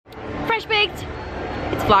Fresh Baked.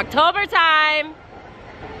 It's Vlogtober time.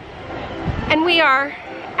 And we are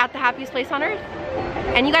at the happiest place on earth.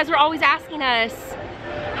 And you guys were always asking us,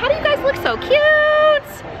 how do you guys look so cute?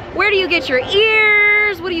 Where do you get your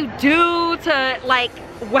ears? What do you do to, like,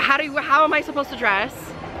 how am I supposed to dress?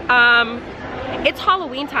 It's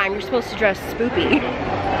Halloween time. You're supposed to dress spoopy,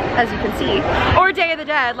 as you can see. Or Day of the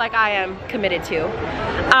Dead, like I am committed to.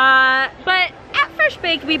 But at Fresh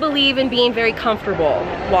Baked, we believe in being very comfortable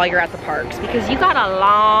while you're at the parks because you got a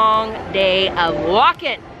long day of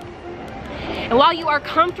walking. And while you are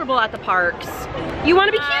comfortable at the parks, you want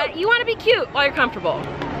to be cute. You want to be cute while you're comfortable.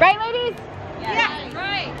 Right, ladies? Yeah,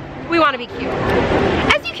 right. We want to be cute.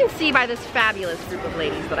 As you can see by this fabulous group of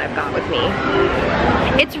ladies that I've got with me,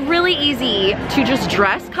 it's really easy to just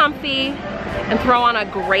dress comfy and throw on a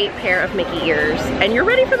great pair of Mickey ears and you're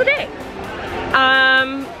ready for the day.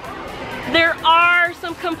 There are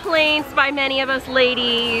some complaints by many of us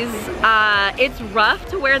ladies. It's rough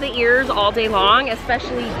to wear the ears all day long,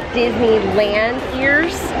 especially Disneyland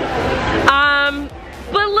ears.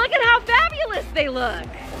 But look at how fabulous they look.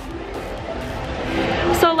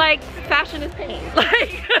 So like, fashion is pain.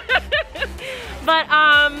 Like, but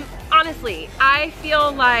honestly, I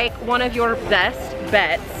feel like one of your best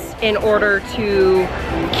bets in order to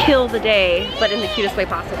kill the day, but in the cutest way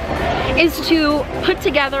possible, is to put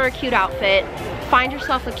together a cute outfit, find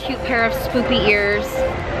yourself a cute pair of spoopy ears,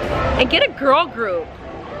 and get a girl group.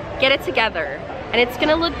 Get it together, and it's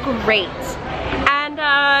gonna look great. And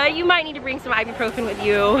you might need to bring some ibuprofen with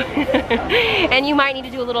you, and you might need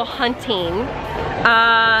to do a little hunting.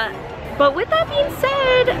 But with that being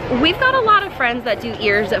said, we've got a lot of friends that do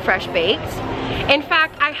ears at Fresh Baked. In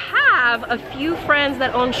fact, I have a few friends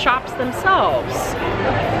that own shops themselves.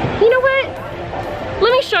 You know what?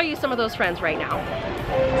 Let me show you some of those friends right now.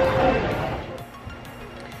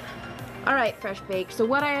 All right, Fresh Baked, so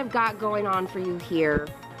what I have got going on for you here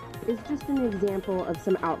is just an example of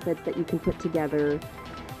some outfits that you can put together,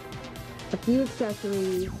 a few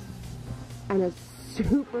accessories, and a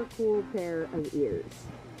super cool pair of ears.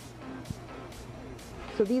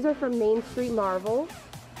 So these are from Main Street Marvel.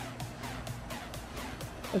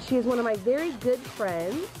 And she is one of my very good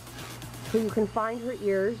friends, who you can find her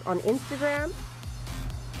ears on Instagram.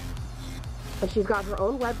 And she's got her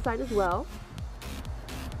own website as well,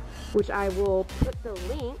 which I will put the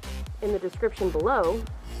link in the description below.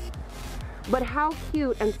 But how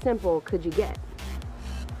cute and simple could you get?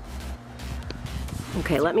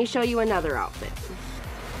 Okay, let me show you another outfit.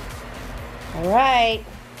 All right.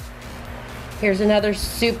 Here's another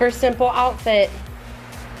super simple outfit.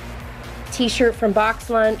 T-shirt from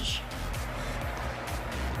Box Lunch.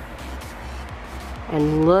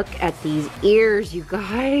 And look at these ears, you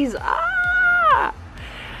guys. Ah!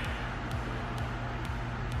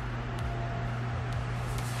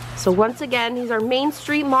 So once again, these are Main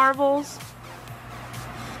Street Marvels.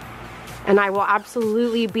 And I will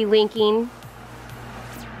absolutely be linking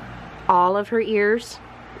all of her ears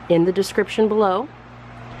in the description below.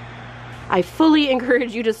 I fully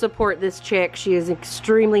encourage you to support this chick. She is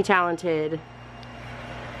extremely talented.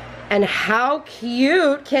 And how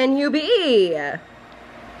cute can you be?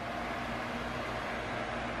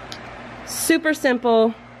 Super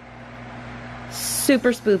simple,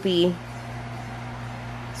 super spoopy,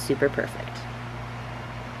 super perfect.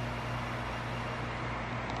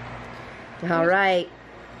 All right,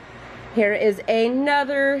 here is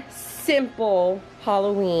another simple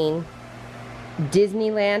Halloween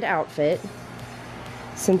Disneyland outfit.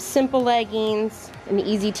 Some simple leggings, an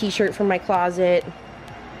easy t-shirt from my closet,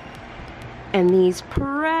 and these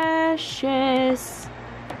precious,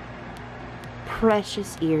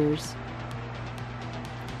 precious ears.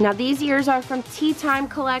 Now these ears are from Tea Time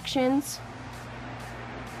Collections.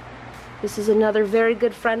 This is another very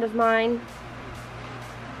good friend of mine.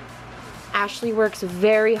 Ashley works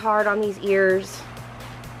very hard on these ears,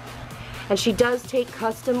 and she does take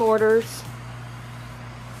custom orders.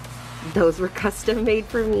 Those were custom made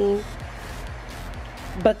for me.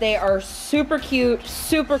 But they are super cute,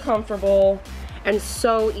 super comfortable, and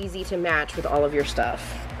so easy to match with all of your stuff.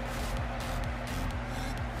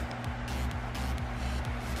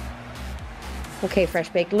 Okay, Fresh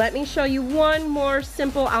Baked, let me show you one more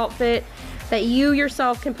simple outfit that you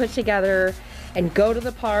yourself can put together and go to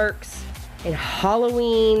the parks in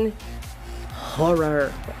Halloween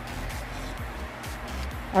horror.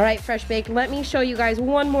 All right, Fresh Baked, let me show you guys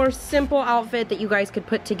one more simple outfit that you guys could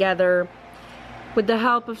put together with the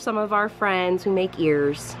help of some of our friends who make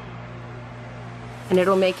ears. And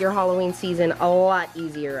it'll make your Halloween season a lot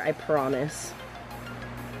easier, I promise.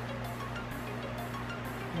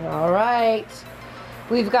 All right,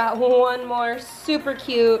 We've got one more super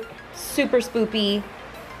cute, super spoopy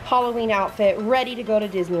Halloween outfit ready to go to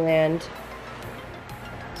Disneyland.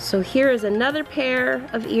 So here is another pair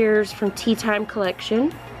of ears from Tea Time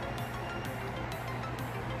Collection.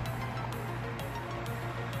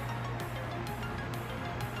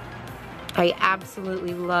 I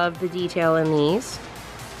absolutely love the detail in these.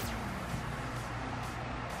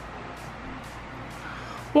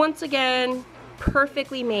 Once again,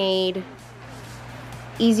 perfectly made,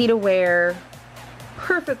 easy to wear,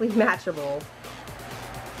 perfectly matchable.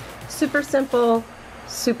 Super simple,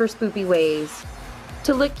 super spoopy ways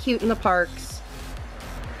to look cute in the parks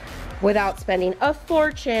without spending a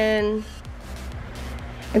fortune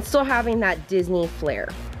and still having that Disney flair.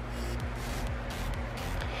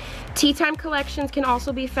 Tea Time Collections can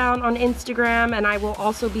also be found on Instagram, and I will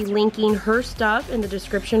also be linking her stuff in the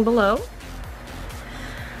description below.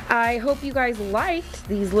 I hope you guys liked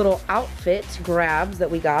these little outfit grabs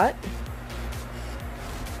that we got.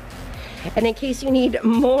 And in case you need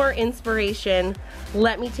more inspiration,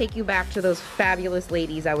 let me take you back to those fabulous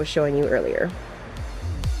ladies I was showing you earlier.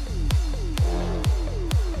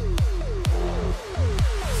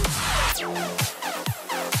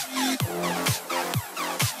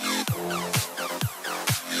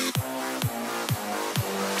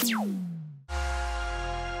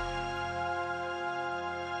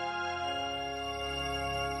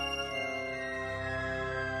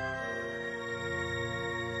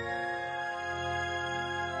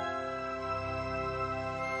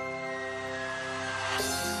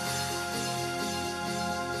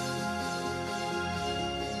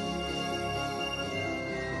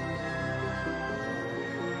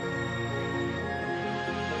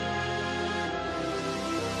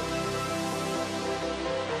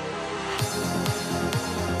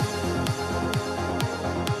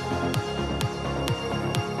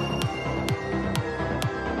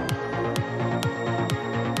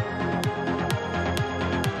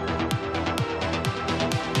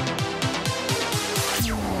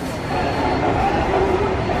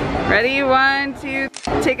 Ready? 1, 2,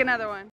 take another one.